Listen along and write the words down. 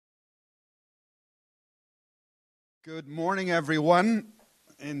Good morning, everyone.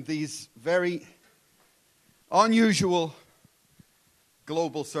 In these very unusual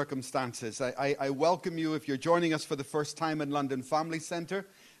global circumstances, I welcome you if you're joining us for the first time in London Family Centre,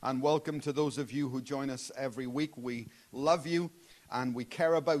 and welcome to those of you who join us every week. We love you and we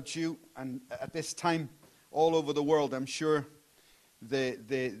care about you, and at this time all over the world, I'm sure the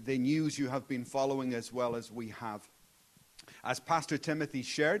news you have been following as well as we have. As Pastor Timothy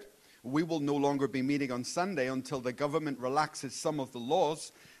shared, we will no longer be meeting on Sunday until the government relaxes some of the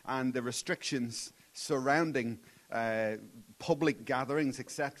laws and the restrictions surrounding public gatherings,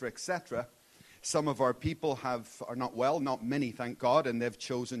 etc., etc. Some of our people are not well, not many, thank God, and they've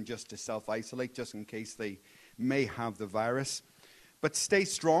chosen just to self-isolate just in case they may have the virus. But stay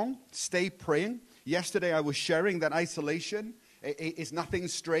strong, stay praying. Yesterday I was sharing that isolation is nothing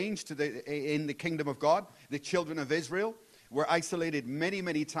strange in the kingdom of God. The children of Israel were isolated many,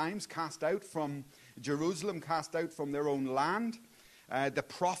 many times, cast out from Jerusalem, cast out from their own land. The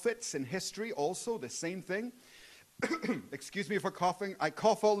prophets in history also, the same thing. Excuse me for coughing. I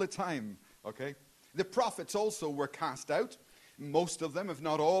cough all the time, okay? The prophets also were cast out, most of them, if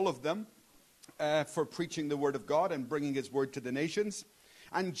not all of them, for preaching the word of God and bringing his word to the nations.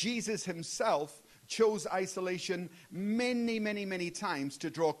 And Jesus himself chose isolation many, many, many times to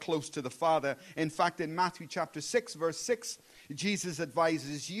draw close to the Father. In fact, in Matthew chapter 6, verse 6, Jesus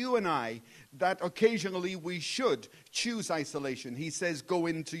advises you and I that occasionally we should choose isolation. He says, go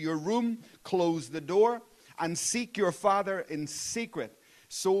into your room, close the door, and seek your Father in secret.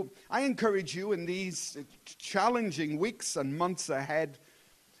 So I encourage you in these challenging weeks and months ahead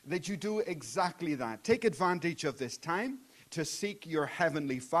that you do exactly that. Take advantage of this time to seek your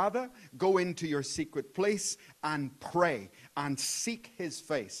heavenly Father, go into your secret place and pray and seek his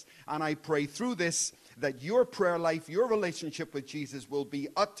face. And I pray through this that your prayer life, your relationship with Jesus will be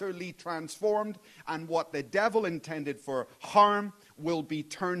utterly transformed, and what the devil intended for harm will be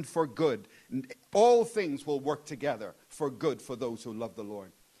turned for good. All things will work together for good for those who love the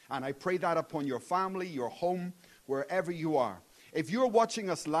Lord. And I pray that upon your family, your home, wherever you are. If you're watching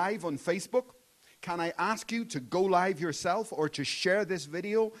us live on Facebook, can I ask you to go live yourself or to share this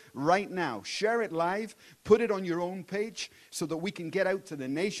video right now? Share it live, put it on your own page so that we can get out to the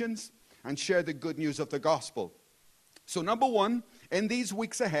nations and share the good news of the gospel. So number one, in these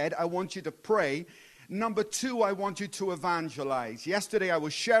weeks ahead, I want you to pray. Number two, I want you to evangelize. Yesterday I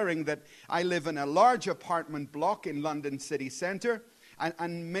was sharing that I live in a large apartment block in London city centre.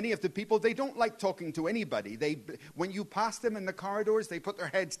 And many of the people, they don't like talking to anybody. When you pass them in the corridors, they put their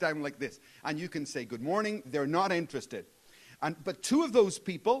heads down like this. And you can say, good morning. They're not interested. But two of those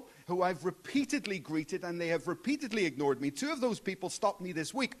people who I've repeatedly greeted, and they have repeatedly ignored me, two of those people stopped me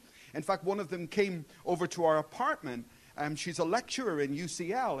this week. In fact, one of them came over to our apartment. She's a lecturer in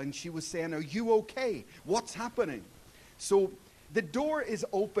UCL, and she was saying, are you okay? What's happening? So the door is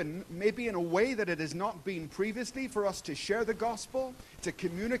open, maybe in a way that it has not been previously, for us to share the gospel, to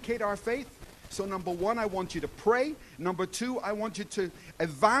communicate our faith. So number one, I want you to pray. Number two, I want you to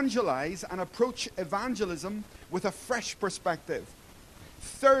evangelize and approach evangelism with a fresh perspective.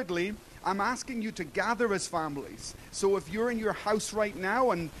 Thirdly, I'm asking you to gather as families. So if you're in your house right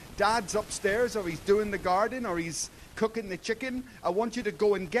now and dad's upstairs, or he's doing the garden, or he's cooking the chicken, I want you to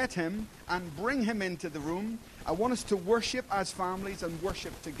go and get him and bring him into the room. I want us to worship as families and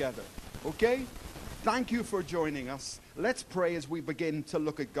worship together. Okay? Thank you for joining us. Let's pray as we begin to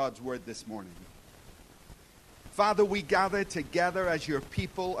look at God's word this morning. Father, we gather together as your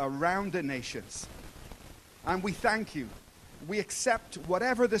people around the nations. And we thank you. We accept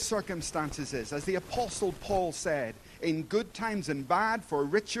whatever the circumstances is. As the Apostle Paul said, in good times and bad, for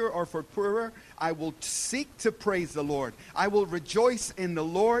richer or for poorer, I will seek to praise the Lord. I will rejoice in the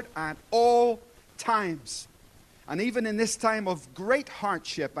Lord at all times. And even in this time of great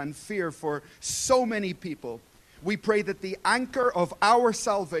hardship and fear for so many people, we pray that the anchor of our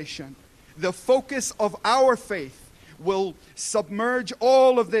salvation, the focus of our faith, will submerge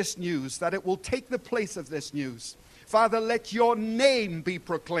all of this news, that it will take the place of this news. Father, let your name be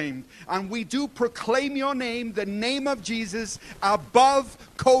proclaimed. And we do proclaim your name, the name of Jesus, above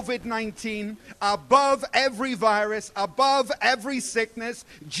COVID-19, above every virus, above every sickness.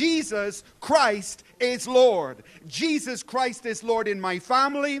 Jesus Christ is Lord. Jesus Christ is Lord in my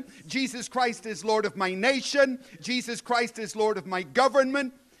family. Jesus Christ is Lord of my nation. Jesus Christ is Lord of my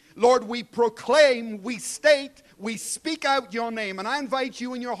government. Lord, we proclaim, we state, we speak out your name. And I invite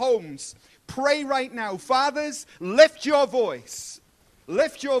you in your homes, pray right now. Fathers, lift your voice.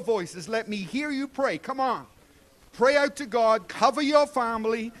 Lift your voices. Let me hear you pray. Come on. Pray out to God. Cover your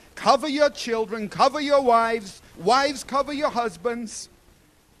family. Cover your children. Cover your wives. Wives, cover your husbands.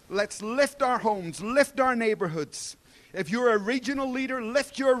 Let's lift our homes, lift our neighborhoods. If you're a regional leader,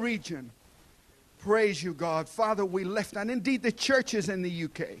 lift your region. Praise you, God. Father, we lift, and indeed the churches in the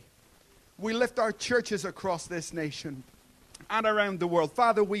UK. We lift our churches across this nation and around the world.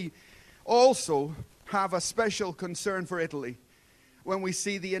 Father, we also have a special concern for Italy when we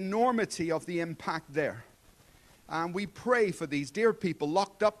see the enormity of the impact there. And we pray for these dear people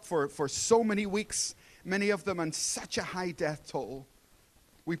locked up for so many weeks, many of them on such a high death toll.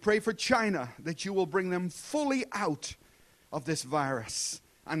 We pray for China that you will bring them fully out of this virus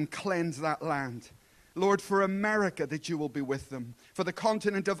and cleanse that land. Lord, for America, that you will be with them. For the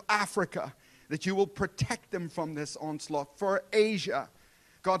continent of Africa, that you will protect them from this onslaught. For Asia,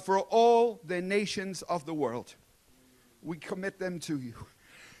 God, for all the nations of the world, we commit them to you.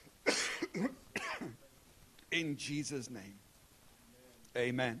 In Jesus' name.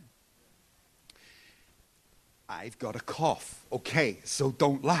 Amen. I've got a cough. Okay, so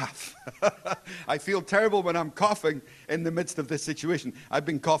don't laugh. I feel terrible when I'm coughing in the midst of this situation. I've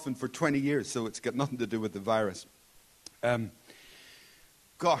been coughing for 20 years, so it's got nothing to do with the virus. About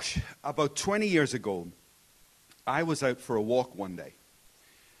 20 years ago, I was out for a walk one day,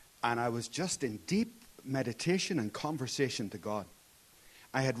 and I was just in deep meditation and conversation to God.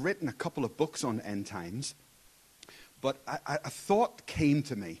 I had written a couple of books on end times, but a thought came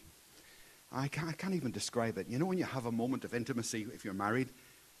to me. I can't even describe it. You know when you have a moment of intimacy, if you're married,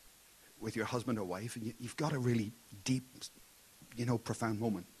 with your husband or wife, and you've got a really deep, profound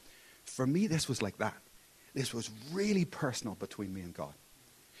moment. For me, this was like that. This was really personal between me and God.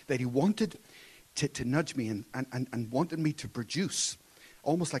 That he wanted to nudge me and wanted me to produce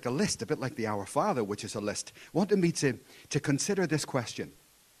almost like a list, a bit like the Our Father, which is a list. Wanted me to consider this question.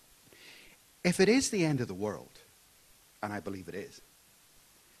 If it is the end of the world, and I believe it is,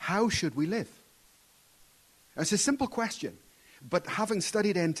 how should we live? It's a simple question. But having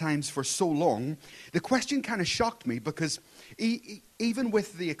studied end times for so long, the question kind of shocked me because even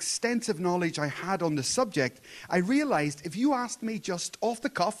with the extensive knowledge I had on the subject, I realized if you asked me just off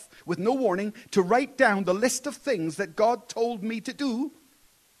the cuff, with no warning, to write down the list of things that God told me to do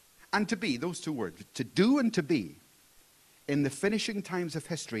and to be, those two words, to do and to be, in the finishing times of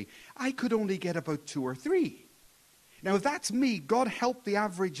history, I could only get about 2 or 3. Now, if that's me, God help the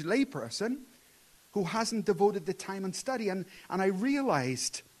average layperson who hasn't devoted the time and study. And I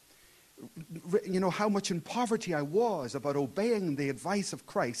realized, how much in poverty I was about obeying the advice of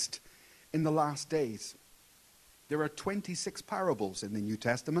Christ in the last days. There are 26 parables in the New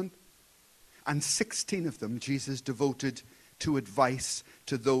Testament, and 16 of them Jesus devoted to advice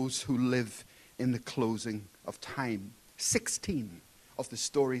to those who live in the closing of time. 16 of the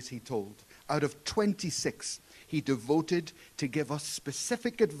stories he told. Out of 26, he devoted to give us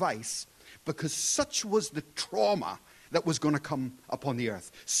specific advice because such was the trauma that was going to come upon the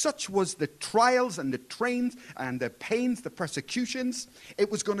earth. Such was the trials and the trains and the pains, the persecutions. It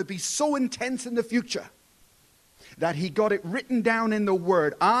was going to be so intense in the future that he got it written down in the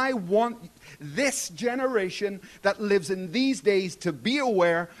Word. I want this generation that lives in these days to be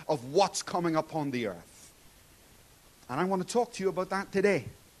aware of what's coming upon the earth. And I want to talk to you about that today.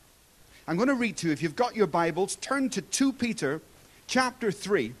 I'm going to read to you, if you've got your Bibles, turn to 2 Peter chapter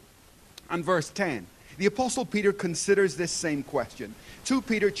 3 and verse 10. The Apostle Peter considers this same question. 2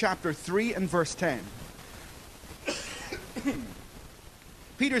 Peter chapter 3 and verse 10.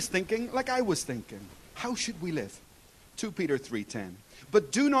 Peter's thinking like I was thinking. How should we live? 2 Peter 3:10.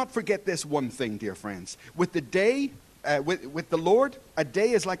 But do not forget this one thing, dear friends. With the Lord, a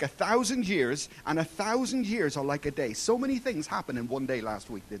day is like 1,000 years, and 1,000 years are like a day. So many things happened in one day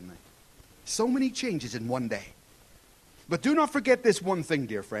last week, didn't they? So many changes in one day. But do not forget this one thing,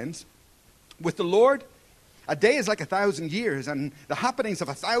 dear friends. With the Lord, a day is like 1,000 years, and the happenings of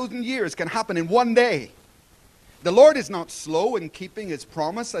 1,000 years can happen in one day. The Lord is not slow in keeping his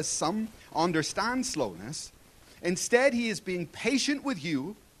promise, as some understand slowness. Instead, he is being patient with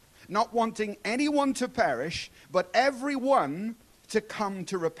you, not wanting anyone to perish, but everyone to come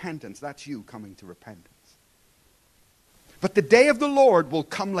to repentance. That's you coming to repentance. But the day of the Lord will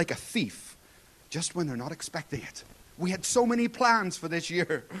come like a thief, just when they're not expecting it. We had so many plans for this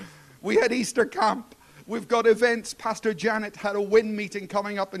year. We had Easter camp. We've got events. Pastor Janet had a WIN meeting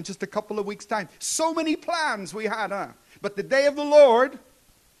coming up in just a couple of weeks' time. So many plans we had, huh? But the day of the Lord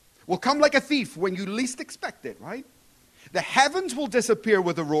will come like a thief when you least expect it, right? The heavens will disappear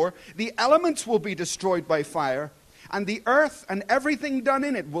with a roar. The elements will be destroyed by fire. And the earth and everything done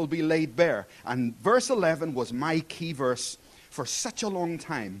in it will be laid bare. And verse 11 was my key verse for such a long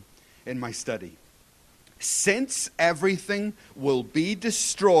time in my study. Since everything will be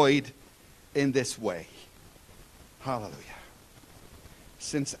destroyed in this way. Hallelujah.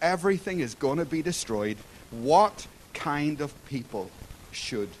 since everything is going to be destroyed, what kind of people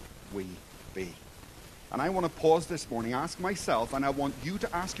should we be? And I want to pause this morning, ask myself, and I want you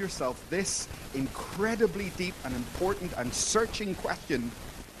to ask yourself this incredibly deep and important and searching question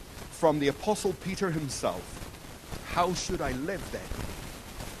from the Apostle Peter himself. How should I live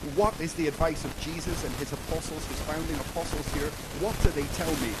then? What is the advice of Jesus and his apostles, his founding apostles here? What do they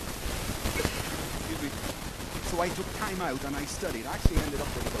tell me? Excuse me. So I took time out and I studied. I actually ended up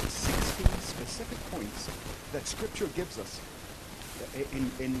with about 16 specific points that Scripture gives us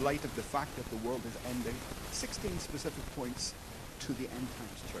in light of the fact that the world is ending. 16 specific points to the end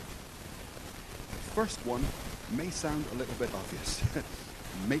times church. The first one may sound a little bit obvious.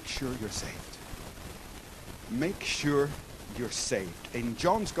 Make sure you're saved. Make sure you're saved. In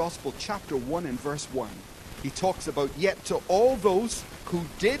John's Gospel, chapter 1 and verse 1, he talks about, yet to all those who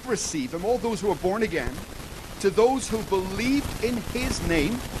did receive him, all those who were born again, to those who believed in his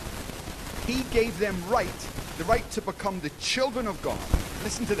name, he gave them the right to become the children of God.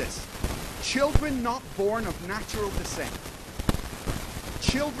 Listen to this. Children not born of natural descent.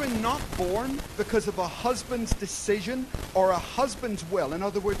 Children not born because of a husband's decision or a husband's will. In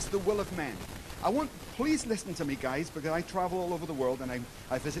other words, the will of man. Please listen to me, guys, because I travel all over the world and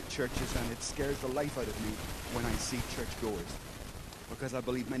I visit churches, and it scares the life out of me when I see churchgoers. Because I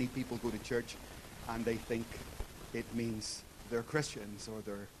believe many people go to church and they think it means they're Christians or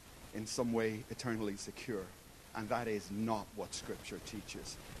they're in some way eternally secure. And that is not what Scripture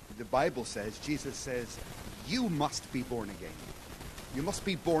teaches. The Bible says, Jesus says, you must be born again. You must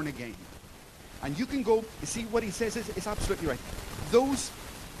be born again. And you can go, you see what he says is absolutely right. Those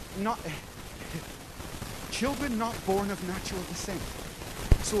children not born of natural descent.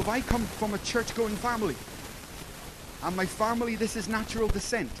 So if I come from a church-going family, and my family, this is natural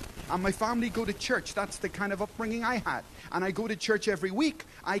descent, and my family go to church, that's the kind of upbringing I had, and I go to church every week,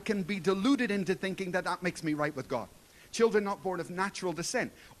 I can be deluded into thinking that that makes me right with God. Children not born of natural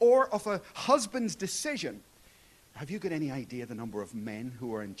descent, or of a husband's decision. Have you got any idea the number of men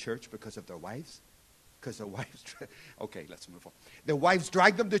who are in church because of their wives? Because their wives... Okay, let's move on. Their wives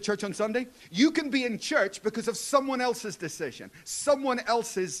drag them to church on Sunday. You can be in church because of someone else's decision, someone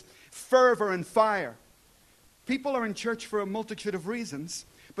else's fervor and fire. People are in church for a multitude of reasons.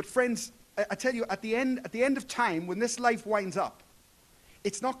 But friends, I tell you, at the end of time, when this life winds up,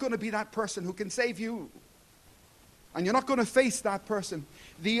 it's not going to be that person who can save you. And you're not going to face that person.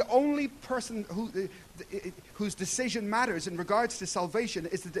 The only person whose decision matters in regards to salvation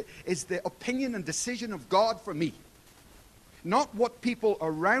is the opinion and decision of God for me. Not what people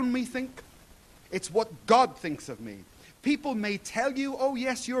around me think. It's what God thinks of me. People may tell you, oh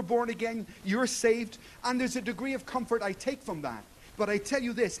yes, you're born again, you're saved, and there's a degree of comfort I take from that. But I tell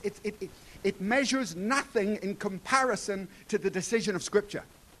you this, it measures nothing in comparison to the decision of Scripture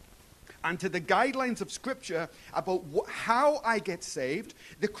and to the guidelines of Scripture about how I get saved,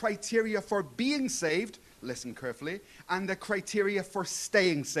 the criteria for being saved, listen carefully, and the criteria for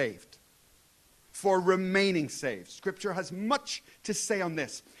staying saved, for remaining saved. Scripture has much to say on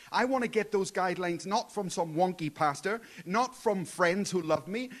this. I want to get those guidelines not from some wonky pastor, not from friends who love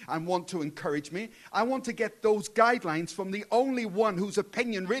me and want to encourage me. I want to get those guidelines from the only one whose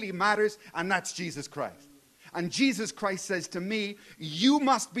opinion really matters, and that's Jesus Christ. And Jesus Christ says to me, you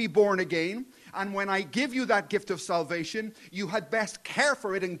must be born again, and when I give you that gift of salvation, you had best care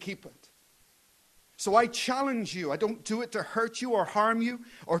for it and keep it. So I challenge you. I don't do it to hurt you or harm you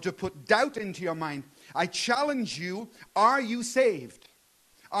or to put doubt into your mind. I challenge you, are you saved?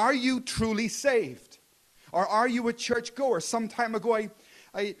 Are you truly saved? Or are you a churchgoer? Some time ago,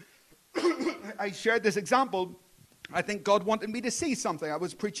 I shared this example. I think God wanted me to see something. I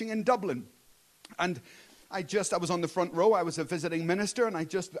was preaching in Dublin. And I was on the front row. I was a visiting minister. And I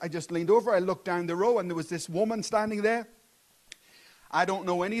just leaned over. I looked down the row. And there was this woman standing there. I don't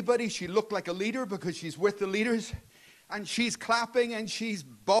know anybody. She looked like a leader because she's with the leaders. And she's clapping and she's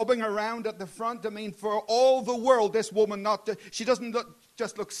bobbing around at the front. I mean, for all the world, this woman she doesn't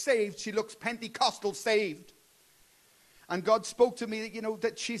just look saved. She looks Pentecostal saved. And God spoke to me,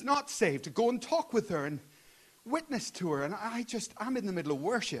 that she's not saved. To go and talk with her and witness to her. And I'm in the middle of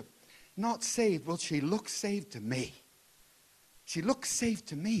worship. Not saved. Well, she looks saved to me. She looks saved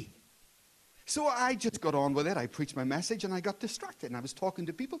to me. So I just got on with it. I preached my message and I got distracted. And I was talking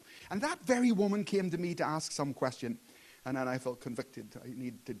to people. And that very woman came to me to ask some question. And then I felt convicted. I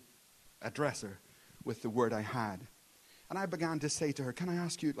needed to address her with the word I had. And I began to say to her, can I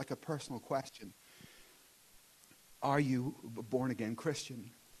ask you like a personal question? Are you a born again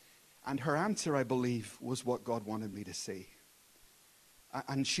Christian? And her answer, I believe, was what God wanted me to see.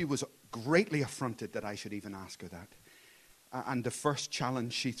 And she was greatly affronted that I should even ask her that. And the first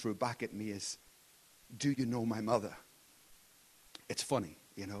challenge she threw back at me is, do you know my mother? It's funny,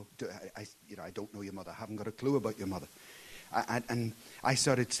 I don't know your mother. I haven't got a clue about your mother. And I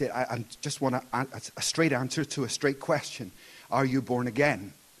started saying, I just want a straight answer to a straight question. Are you born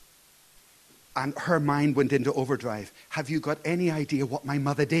again? And her mind went into overdrive. Have you got any idea what my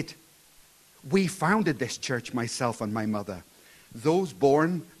mother did? We founded this church, myself and my mother. Those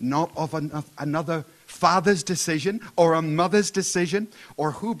born not of another father's decision or a mother's decision,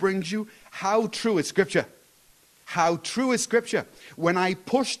 or who brings you, how true is Scripture? How true is Scripture? When I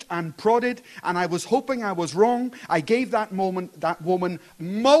pushed and prodded and I was hoping I was wrong, I gave that woman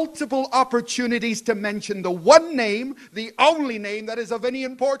multiple opportunities to mention the one name, the only name that is of any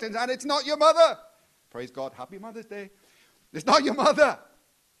importance, and it's not your mother. Praise God. Happy Mother's Day. It's not your mother.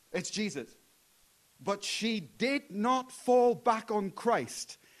 It's Jesus. But she did not fall back on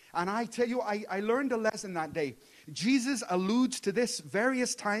Christ. And I tell you, I learned a lesson that day. Jesus alludes to this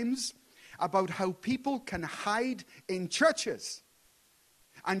various times about how people can hide in churches.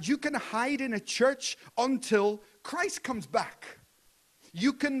 And you can hide in a church until Christ comes back.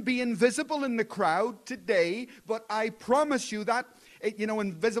 You can be invisible in the crowd today, but I promise you that,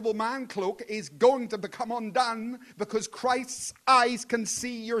 invisible man cloak is going to become undone because Christ's eyes can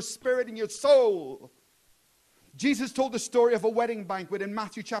see your spirit and your soul. Jesus told the story of a wedding banquet in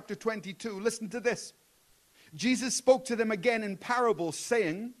Matthew chapter 22. Listen to this. Jesus spoke to them again in parables,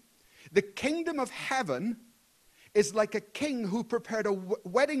 saying, the kingdom of heaven is like a king who prepared a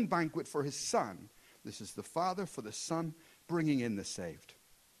wedding banquet for his son. This is the father for the son, bringing in the saved.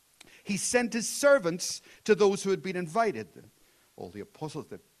 He sent his servants to those who had been invited. All the apostles,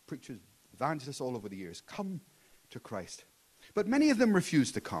 the preachers, evangelists all over the years, come to Christ. But many of them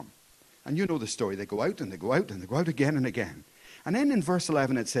refused to come. And you know the story. They go out and they go out and they go out again and again. And then in verse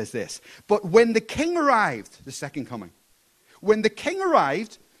 11 it says this. But when the king arrived, the second coming, when the king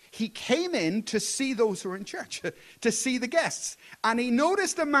arrived, he came in to see those who are in church, to see the guests. And he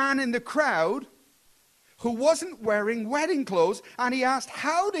noticed a man in the crowd who wasn't wearing wedding clothes. And he asked,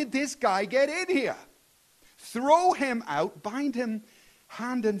 how did this guy get in here? Throw him out, bind him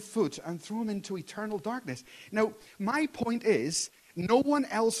hand and foot, and throw him into eternal darkness. Now, my point is, no one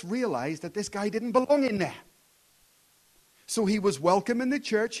else realized that this guy didn't belong in there. So he was welcome in the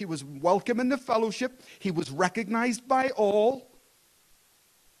church. He was welcome in the fellowship. He was recognized by all.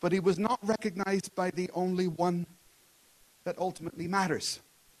 But he was not recognized by the only one that ultimately matters.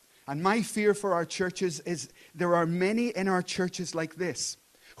 And my fear for our churches is there are many in our churches like this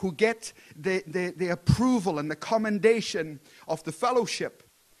who get the approval and the commendation of the fellowship,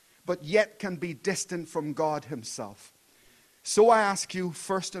 but yet can be distant from God himself. So I ask you,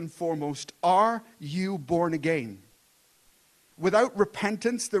 first and foremost, are you born again? Without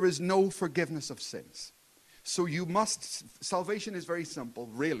repentance, there is no forgiveness of sins. So salvation is very simple,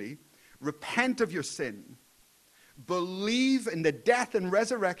 really. Repent of your sin. Believe in the death and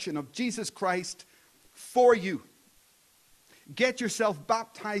resurrection of Jesus Christ for you. Get yourself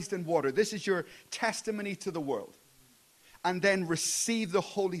baptized in water. This is your testimony to the world. And then receive the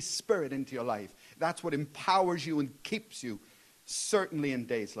Holy Spirit into your life. That's what empowers you and keeps you, certainly in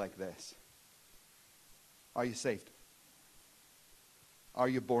days like this. Are you saved? Are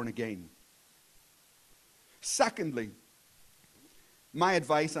you born again? Secondly, my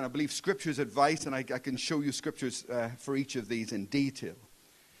advice, and I believe Scripture's advice, and I can show you Scriptures for each of these in detail,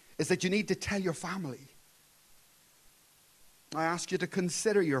 is that you need to tell your family. I ask you to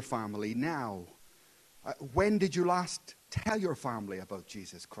consider your family now. When did you last tell your family about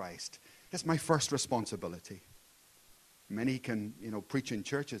Jesus Christ? That's my first responsibility. Many can, preach in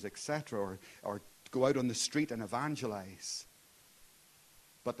churches, etc., or go out on the street and evangelize.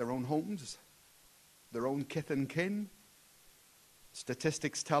 But their own homes, their own kith and kin.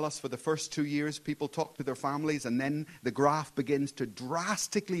 Statistics tell us for the first 2 years, people talk to their families, and then the graph begins to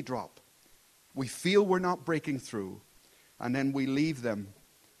drastically drop. We feel we're not breaking through, and then we leave them,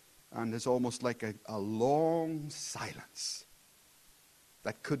 and there's almost like a long silence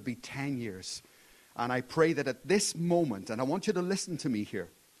that could be 10 years. And I pray that at this moment, and I want you to listen to me here,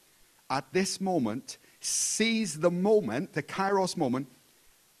 at this moment, seize the moment, the Kairos moment,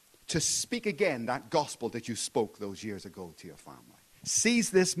 to speak again that gospel that you spoke those years ago to your family. Seize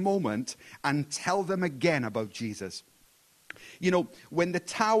this moment and tell them again about Jesus. When the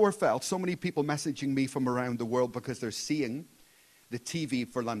tower fell, so many people messaging me from around the world because they're seeing the TV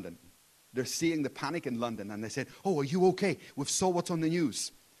for London. They're seeing the panic in London, and they said, "Oh, are you okay? We saw what's on the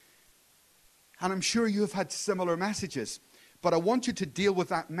news." And I'm sure you have had similar messages, but I want you to deal with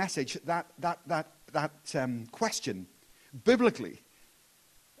that message, that question, biblically.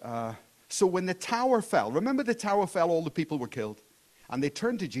 So when the tower fell, remember the tower fell, all the people were killed. And they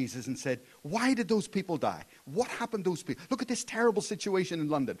turned to Jesus and said, why did those people die? What happened to those people? Look at this terrible situation in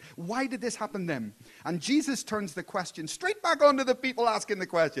London. Why did this happen to them? And Jesus turns the question straight back onto the people asking the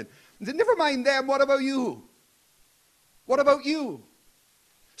question. He said, never mind them, what about you? What about you?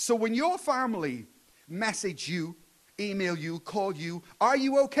 So when your family message you, email you, call you, are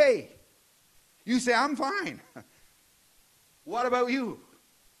you okay? You say, I'm fine. What about you?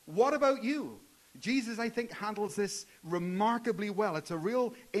 What about you? Jesus, I think, handles this remarkably well. It's a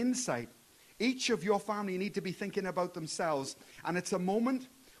real insight. Each of your family need to be thinking about themselves. And it's a moment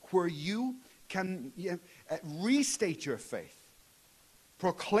where you can restate your faith.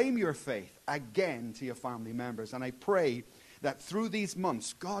 Proclaim your faith again to your family members. And I pray that through these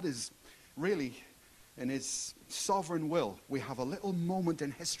months, God is really, in his sovereign will, we have a little moment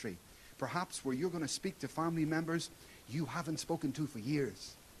in history, perhaps where you're going to speak to family members you haven't spoken to for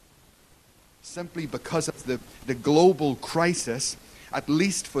years. Simply because of the global crisis, at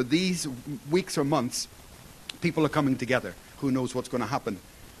least for these weeks or months, people are coming together. Who knows what's going to happen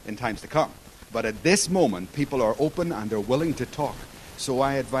in times to come? But at this moment, people are open and they're willing to talk. So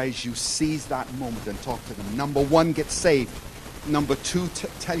I advise you seize that moment and talk to them. Number one, get saved. Number two,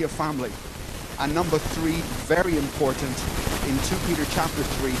 tell your family. And number three, very important, in 2 Peter chapter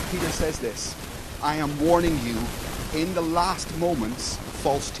 3, Peter says this, I am warning you, in the last moments,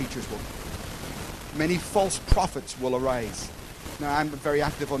 false teachers will come. Many false prophets will arise. Now, I'm very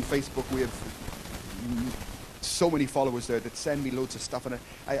active on Facebook. We have so many followers there that send me loads of stuff. And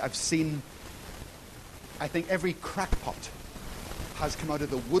I've seen, I think every crackpot has come out of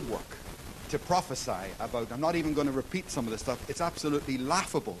the woodwork to prophesy about. I'm not even going to repeat some of the stuff. It's absolutely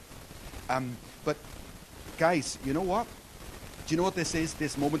laughable. But guys, you know what? Do you know what this is,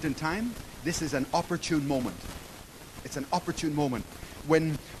 this moment in time? This is an opportune moment. It's an opportune moment.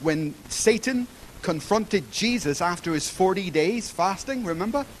 When Satan confronted Jesus after his 40 days fasting,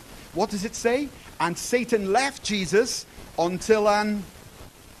 remember? What does it say? And Satan left Jesus until an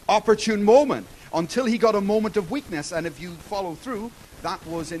opportune moment, until he got a moment of weakness. And if you follow through, that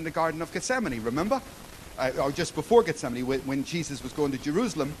was in the Garden of Gethsemane, remember? Or just before Gethsemane, when Jesus was going to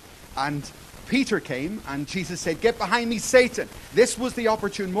Jerusalem, and Peter came, and Jesus said, get behind me, Satan. This was the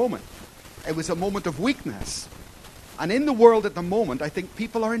opportune moment. It was a moment of weakness. And in the world at the moment, I think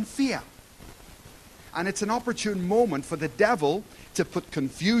people are in fear. And it's an opportune moment for the devil to put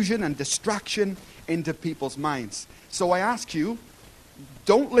confusion and distraction into people's minds. So I ask you,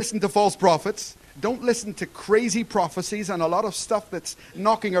 don't listen to false prophets. Don't listen to crazy prophecies and a lot of stuff that's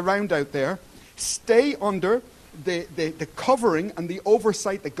knocking around out there. Stay under the covering and the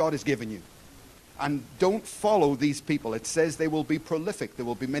oversight that God has given you. And don't follow these people. It says they will be prolific. There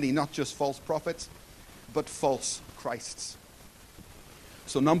will be many, not just false prophets, but false Christs.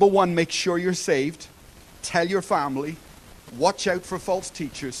 So number one, make sure you're saved. Tell your family. Watch out for false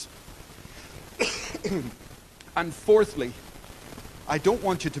teachers. And fourthly, I don't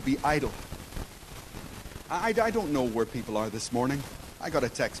want you to be idle. I don't know where people are this morning. I got a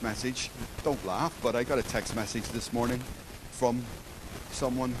text message. Don't laugh, but I got a text message this morning from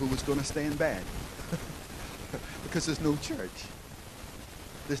someone who was going to stay in bed. Because there's no church.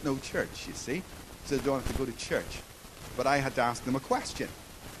 There's no church, you see. So they don't have to go to church. But I had to ask them a question.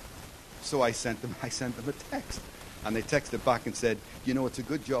 So I sent them a text. And they texted back and said, you know, it's a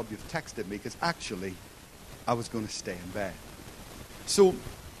good job you've texted me, because actually I was going to stay in bed. So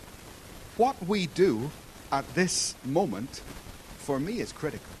what we do at this moment, for me, is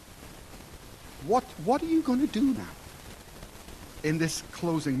critical. What are you going to do now in this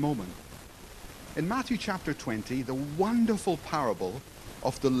closing moment? In Matthew chapter 20, the wonderful parable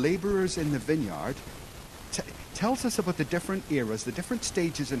of the laborers in the vineyard tells us about the different eras, the different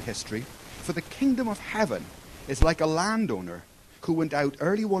stages in history. For the kingdom of heaven is like a landowner who went out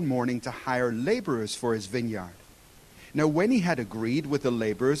early one morning to hire laborers for his vineyard. Now when he had agreed with the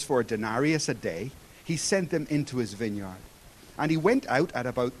laborers for a denarius a day, he sent them into his vineyard. And he went out at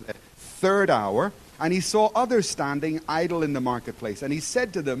about the third hour, and he saw others standing idle in the marketplace. And he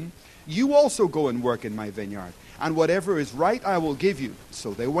said to them, you also go and work in my vineyard, and whatever is right I will give you.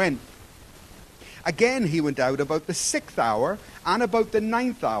 So they went. Again he went out about the 6th hour, and about the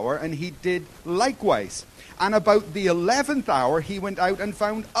 9th hour, and he did likewise. And about the 11th hour he went out and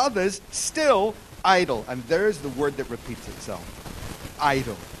found others still idle. And there's the word that repeats itself.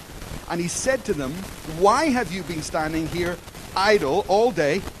 Idle. And he said to them, why have you been standing here idle all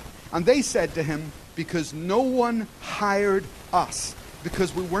day? And they said to him, because no one hired us,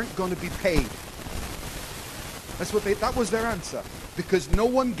 because we weren't going to be paid. That was their answer. Because no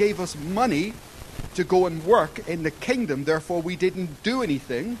one gave us money to go and work in the kingdom, therefore we didn't do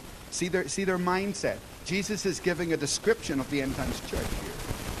anything, See their mindset. Jesus is giving a description of the end times church here.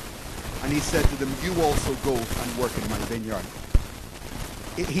 And he said to them, you also go and work in my vineyard.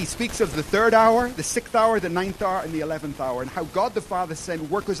 He speaks of the 3rd hour, the 6th hour, the 9th hour, and the 11th hour, and how God the Father sent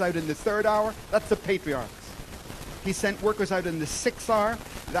workers out in the 3rd hour. That's the patriarchs. He sent workers out in the 6th hour.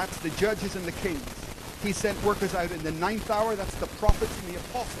 That's the judges and the kings. He sent workers out in the 9th hour. That's the prophets and the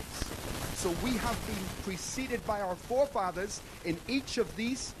apostles. So we have been preceded by our forefathers in each of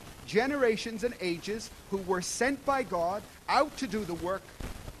these generations and ages who were sent by God out to do the work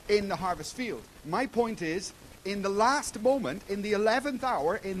in the harvest field. My point is, in the last moment, in the 11th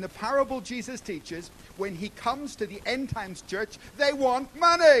hour, in the parable Jesus teaches, when he comes to the end times church, they want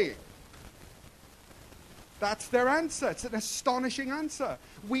money. That's their answer. It's an astonishing answer.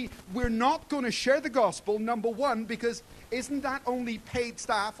 We're not going to share the gospel, number one, because isn't that only paid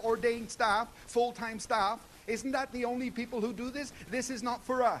staff, ordained staff, full-time staff? Isn't that the only people who do this? This is not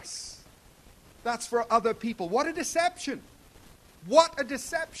for us. That's for other people. What a deception. What a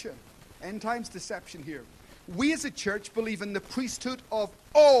deception. End times deception here. We as a church believe in the priesthood of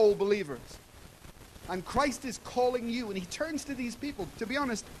all believers. And Christ is calling you, and he turns to these people. To be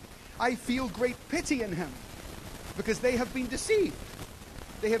honest, I feel great pity in him because they have been deceived.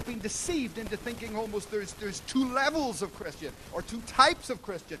 They have been deceived into thinking almost there's 2 levels of Christian or 2 types of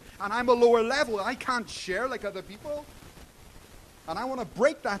Christian, and I'm a lower level. I can't share like other people. And I want to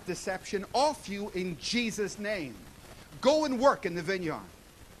break that deception off you in Jesus' name. Go and work in the vineyard.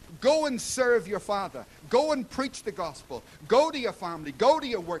 Go and serve your Father. Go and preach the gospel. Go to your family. Go to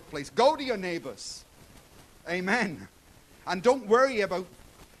your workplace. Go to your neighbors. Amen. And don't worry about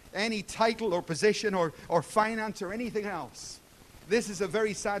any title or position or finance or anything else. This is a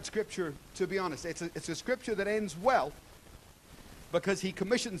very sad scripture, to be honest. It's a scripture that ends well because he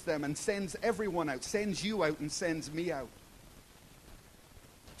commissions them and sends everyone out, sends you out and sends me out.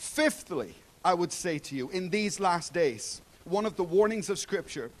 Fifthly, I would say to you, in these last days, one of the warnings of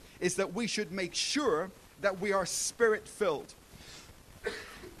Scripture is that we should make sure that we are Spirit-filled.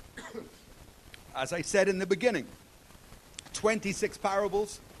 As I said in the beginning, 26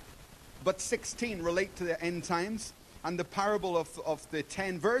 parables, but 16 relate to the end times. And the parable of the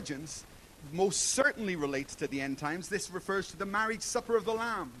 10 virgins most certainly relates to the end times. This refers to the marriage supper of the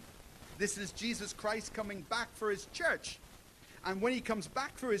Lamb. This is Jesus Christ coming back for his church. And when he comes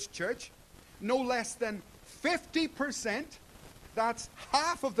back for his church, no less than 50%, that's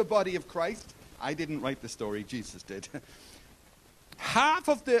half of the body of Christ. I didn't write the story, Jesus did. Half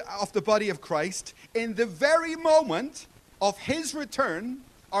of the body of Christ, in the very moment of his return,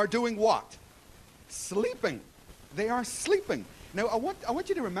 are doing what? Sleeping. They are sleeping. Now, I want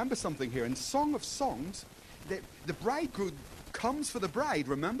you to remember something here. In Song of Songs, the bridegroom comes for the bride,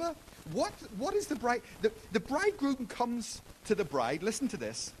 remember? What is the bride? The bridegroom comes to the bride. Listen to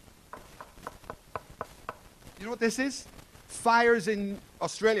this. You know what this is? Fires in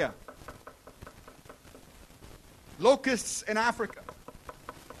Australia. Locusts in Africa.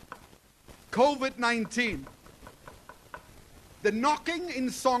 COVID-19. The knocking in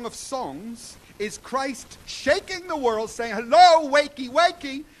Song of Songs is Christ shaking the world, saying, hello, wakey,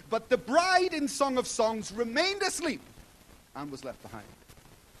 wakey. But the bride in Song of Songs remained asleep and was left behind.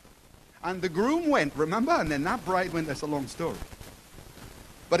 And the groom went, remember? And then that bride went. That's a long story.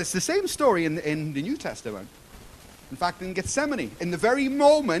 But it's the same story in the New Testament. In fact, in Gethsemane, in the very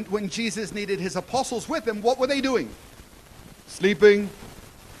moment when Jesus needed his apostles with him, what were they doing? Sleeping.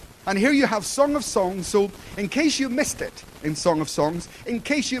 And here you have Song of Songs. So in case you missed it in Song of Songs, in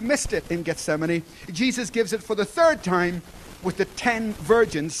case you missed it in Gethsemane, Jesus gives it for the 3rd time with the 10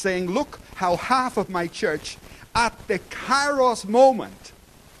 virgins saying, look how half of my church at the Kairos moment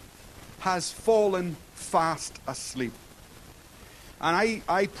has fallen fast asleep. And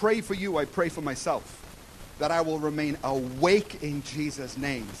I pray for you, I pray for myself, that I will remain awake in Jesus'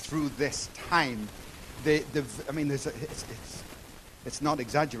 name through this time. It's not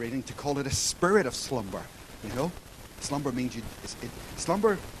exaggerating to call it a spirit of slumber. You know, slumber means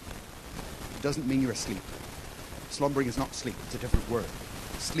slumber doesn't mean you're asleep. Slumbering is not sleep; it's a different word.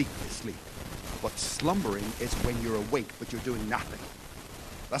 Sleep is sleep, but slumbering is when you're awake but you're doing nothing.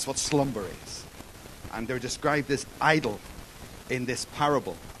 That's what slumber is. And they're described as idle in this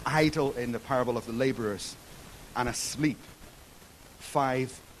parable. Idle in the parable of the laborers, and asleep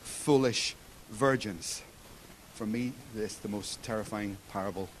 5 foolish virgins. For me, this the most terrifying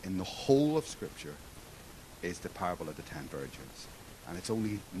parable in the whole of Scripture is the parable of the 10 virgins. And it's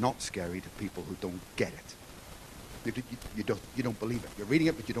only not scary to people who don't get it. You don't believe it. You're reading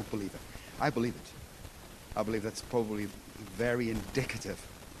it, but you don't believe it. I believe it. I believe that's probably very indicative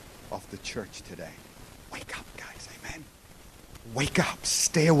of the church today. Wake up, guys. Amen. Wake up.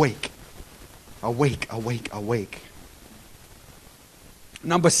 Stay awake. Awake, awake, awake.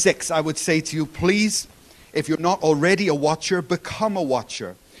 Number 6, I would say to you, please, if you're not already a watcher, become a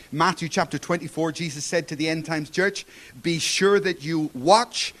watcher. Matthew chapter 24, Jesus said to the End Times Church, be sure that you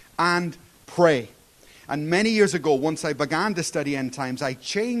watch and pray. And many years ago, once I began to study End Times, I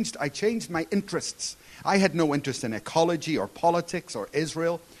changed my interests. I had no interest in ecology or politics or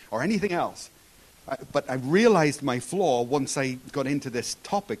Israel or anything else. But I realized my flaw once I got into this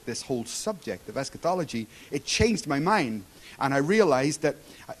topic, this whole subject of eschatology. It changed my mind. And I realized that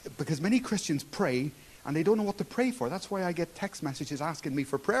because many Christians pray and they don't know what to pray for. That's why I get text messages asking me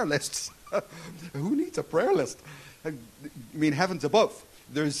for prayer lists. Who needs a prayer list? I mean, heavens above.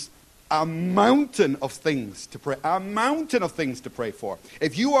 There's a mountain of things to pray. A mountain of things to pray for.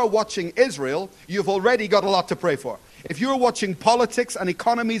 If you are watching Israel, you've already got a lot to pray for. If you're watching politics and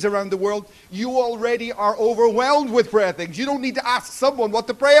economies around the world, you already are overwhelmed with prayer things. You don't need to ask someone what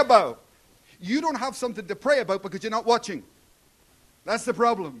to pray about. You don't have something to pray about because you're not watching. That's the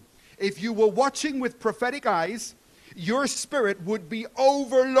problem. If you were watching with prophetic eyes, your spirit would be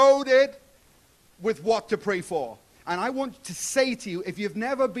overloaded with what to pray for. And I want to say to you, if you've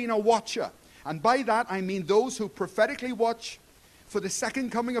never been a watcher, and by that I mean those who prophetically watch for the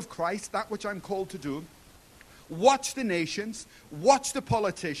second coming of Christ, that which I'm called to do, watch the nations, watch the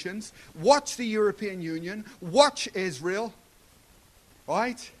politicians, watch the European Union, watch Israel,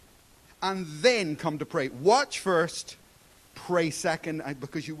 right? And then come to pray. Watch first, pray second,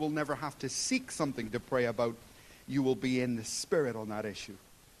 because you will never have to seek something to pray about. You will be in the spirit on that issue.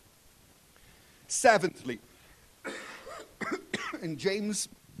 Seventhly, in James'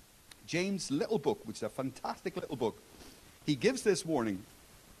 little book, which is a fantastic little book, he gives this warning.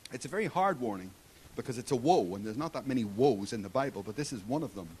 It's a very hard warning because it's a woe, and there's not that many woes in the Bible, but this is one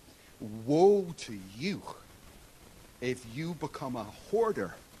of them. Woe to you if you become a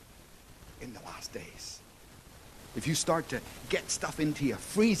hoarder in the last days. If you start to get stuff into your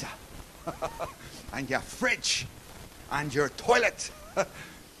freezer and your fridge and your toilet.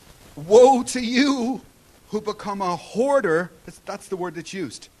 Woe to you who become a hoarder. That's the word that's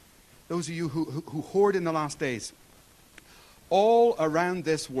used. Those of you who hoard in the last days. All around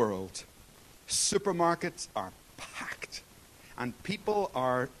this world, supermarkets are packed. And people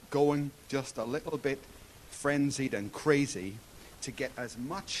are going just a little bit frenzied and crazy to get as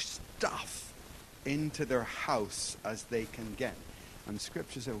much stuff into their house as they can get. And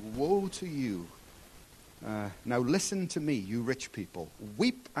Scripture says, woe to you. Now listen to me, you rich people.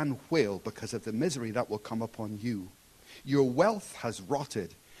 Weep and wail because of the misery that will come upon you. Your wealth has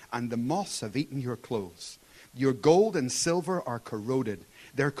rotted, and the moths have eaten your clothes. Your gold and silver are corroded.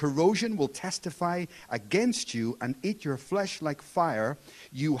 Their corrosion will testify against you and eat your flesh like fire.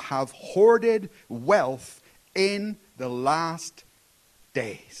 You have hoarded wealth in the last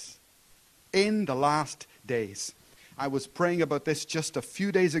days. In the last days. I was praying about this just a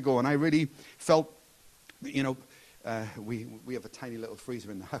few days ago, and I really felt, we have a tiny little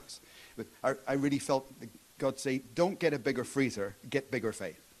freezer in the house. But I really felt God say, don't get a bigger freezer, get bigger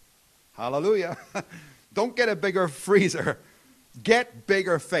faith. Hallelujah. Don't get a bigger freezer, get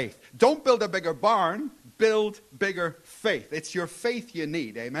bigger faith. Don't build a bigger barn, build bigger faith. It's your faith you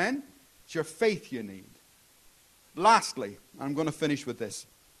need, amen? It's your faith you need. Lastly, I'm going to finish with this.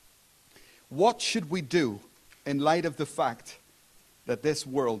 What should we do in light of the fact that this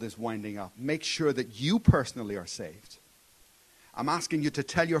world is winding up? Make sure that you personally are saved. I'm asking you to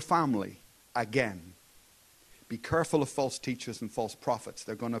tell your family again. Be careful of false teachers and false prophets.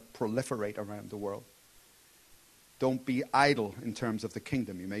 They're going to proliferate around the world. Don't be idle in terms of the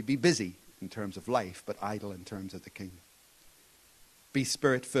kingdom. You may be busy in terms of life, but idle in terms of the kingdom. Be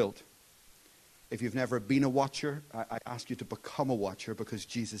spirit-filled. If you've never been a watcher, I ask you to become a watcher because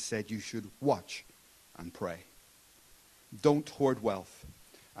Jesus said you should watch and pray. Don't hoard wealth.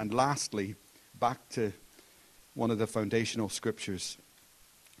 And lastly, back to one of the foundational scriptures,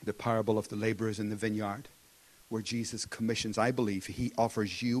 the parable of the laborers in the vineyard, where Jesus commissions, I believe, he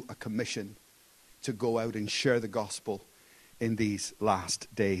offers you a commission to go out and share the gospel in these last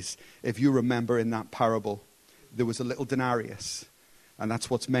days. If you remember in that parable, there was a little denarius, and that's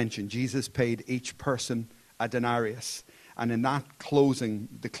what's mentioned. Jesus paid each person a denarius. And in that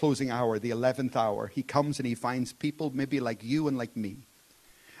the closing hour, the 11th hour, he comes and he finds people maybe like you and like me.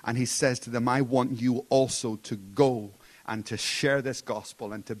 And he says to them, I want you also to go and to share this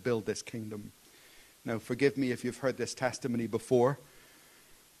gospel and to build this kingdom. Now, forgive me if you've heard this testimony before.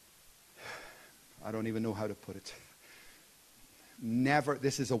 I don't even know how to put it. Never,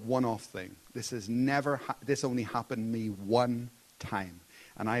 this is a one-off thing. This only happened to me one time.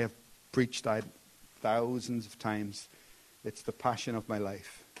 And I have preached thousands of times It's the passion of my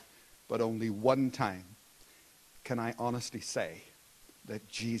life. But only one time can I honestly say that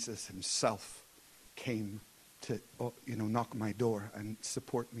Jesus himself came to knock my door and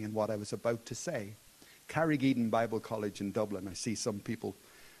support me in what I was about to say. Carrigaden Bible College in Dublin. I see some people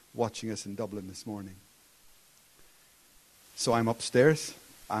watching us in Dublin this morning. So I'm upstairs.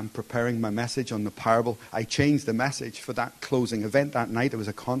 I'm preparing my message on the parable. I changed the message for that closing event that night. It was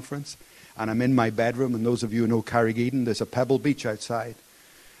a conference. And I'm in my bedroom. And those of you who know Carrigaden, there's a pebble beach outside.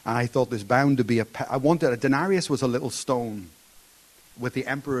 And I thought there's bound to be a denarius was a little stone with the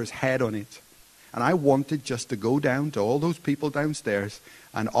emperor's head on it. And I wanted just to go down to all those people downstairs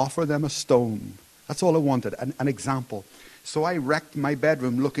and offer them a stone. That's all I wanted, an example. So I wrecked my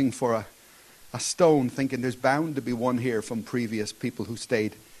bedroom looking for a stone, thinking there's bound to be one here from previous people who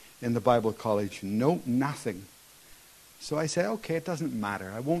stayed in the Bible college. No, nothing. So I said, okay, it doesn't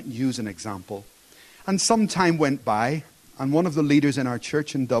matter. I won't use an example. And some time went by, and one of the leaders in our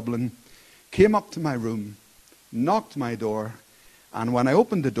church in Dublin came up to my room, knocked my door, and when I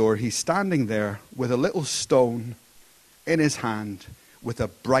opened the door, he's standing there with a little stone in his hand with a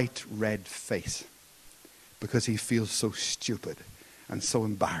bright red face because he feels so stupid and so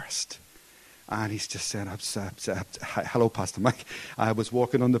embarrassed. And he's just saying, hello, Pastor Mike. I was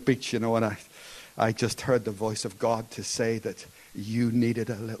walking on the beach, and I just heard the voice of God to say that you needed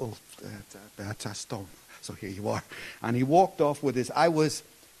a little stone. So here you are. And he walked off with I was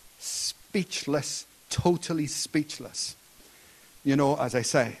speechless, totally speechless. As I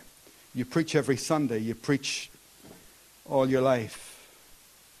say, you preach every Sunday, you preach all your life.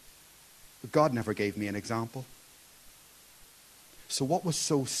 But God never gave me an example. So what was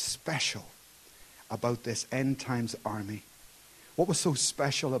so special about this end times army? What was so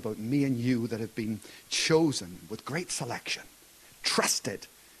special about me and you that have been chosen with great selection, trusted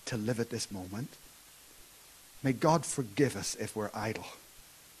to live at this moment? May God forgive us if we're idle.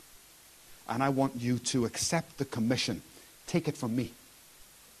 And I want you to accept the commission. Take it from me.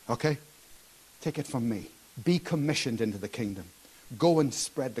 Okay? Take it from me. Be commissioned into the kingdom. Go and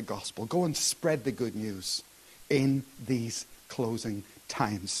spread the gospel. Go and spread the good news in these closing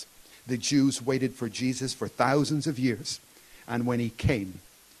times. The Jews waited for Jesus for thousands of years. And when he came,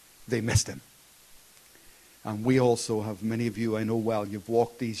 they missed him. And we also have, many of you I know well, you've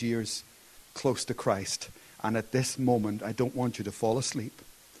walked these years close to Christ. And at this moment, I don't want you to fall asleep.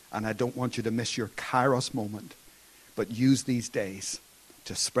 And I don't want you to miss your Kairos moment. But use these days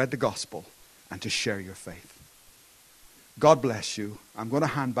to spread the gospel and to share your faith. God bless you. I'm going to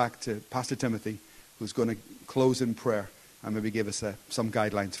hand back to Pastor Timothy, who's going to close in prayer and maybe give us some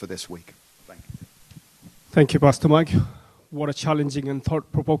guidelines for this week. Thank you. Thank you, Pastor Mike. What a challenging and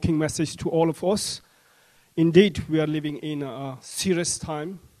thought-provoking message to all of us. Indeed, we are living in a serious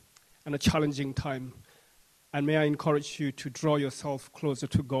time and a challenging time. And may I encourage you to draw yourself closer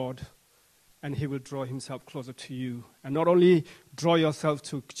to God, and he will draw himself closer to you. And not only draw yourself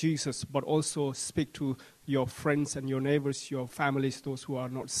to Jesus, but also speak to your friends and your neighbors, your families, those who are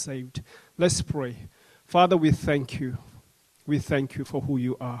not saved. Let's pray. Father, we thank you. We thank you for who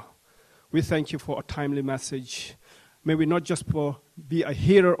you are. We thank you for a timely message. May we not just be a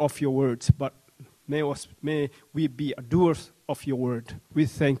hearer of your words, but may we be a doers of your word. We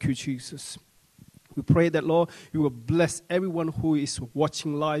thank you, Jesus. We pray that, Lord, you will bless everyone who is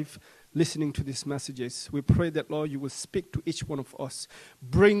watching live, listening to these messages. We pray that, Lord, you will speak to each one of us.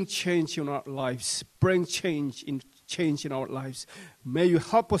 Bring change in our lives. Bring change in our lives. May you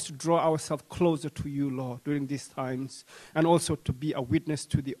help us to draw ourselves closer to you, Lord, during these times, and also to be a witness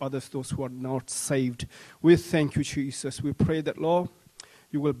to the others, those who are not saved. We thank you, Jesus. We pray that, Lord,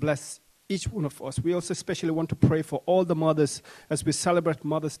 you will bless each one of us. We also especially want to pray for all the mothers as we celebrate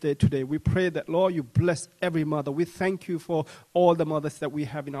Mother's Day today. We pray that, Lord, you bless every mother. We thank you for all the mothers that we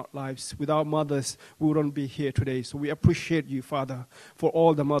have in our lives. Without mothers, we wouldn't be here today. So we appreciate you, Father, for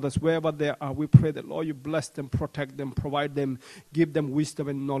all the mothers, wherever they are. We pray that, Lord, you bless them, protect them, provide them, give them wisdom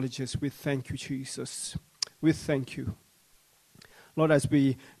and knowledge. We thank you, Jesus. We thank you. Lord, as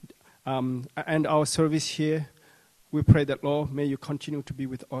we end our service here, we pray that, Lord, may you continue to be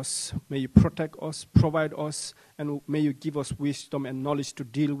with us. May you protect us, provide us, and may you give us wisdom and knowledge to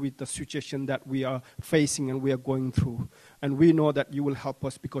deal with the situation that we are facing and we are going through. And we know that you will help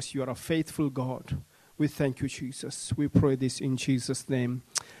us because you are a faithful God. We thank you, Jesus. We pray this in Jesus' name.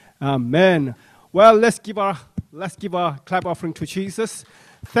 Amen. Well, let's give our clap offering to Jesus.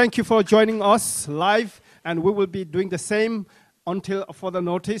 Thank you for joining us live, and we will be doing the same until further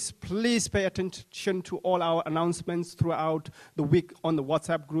notice. Please pay attention to all our announcements throughout the week on the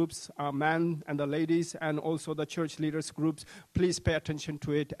WhatsApp groups, our men and the ladies, and also the church leaders groups. Please pay attention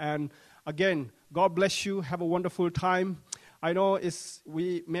to it. And Again, God bless you. Have a wonderful time. I know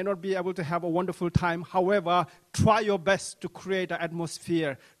we may not be able to have a wonderful time. However, try your best to create an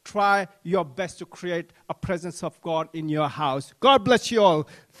atmosphere. Try your best to create a presence of God in your house. God bless you all.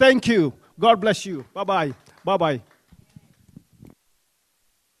 Thank you. God bless you. Bye-bye. Bye-bye.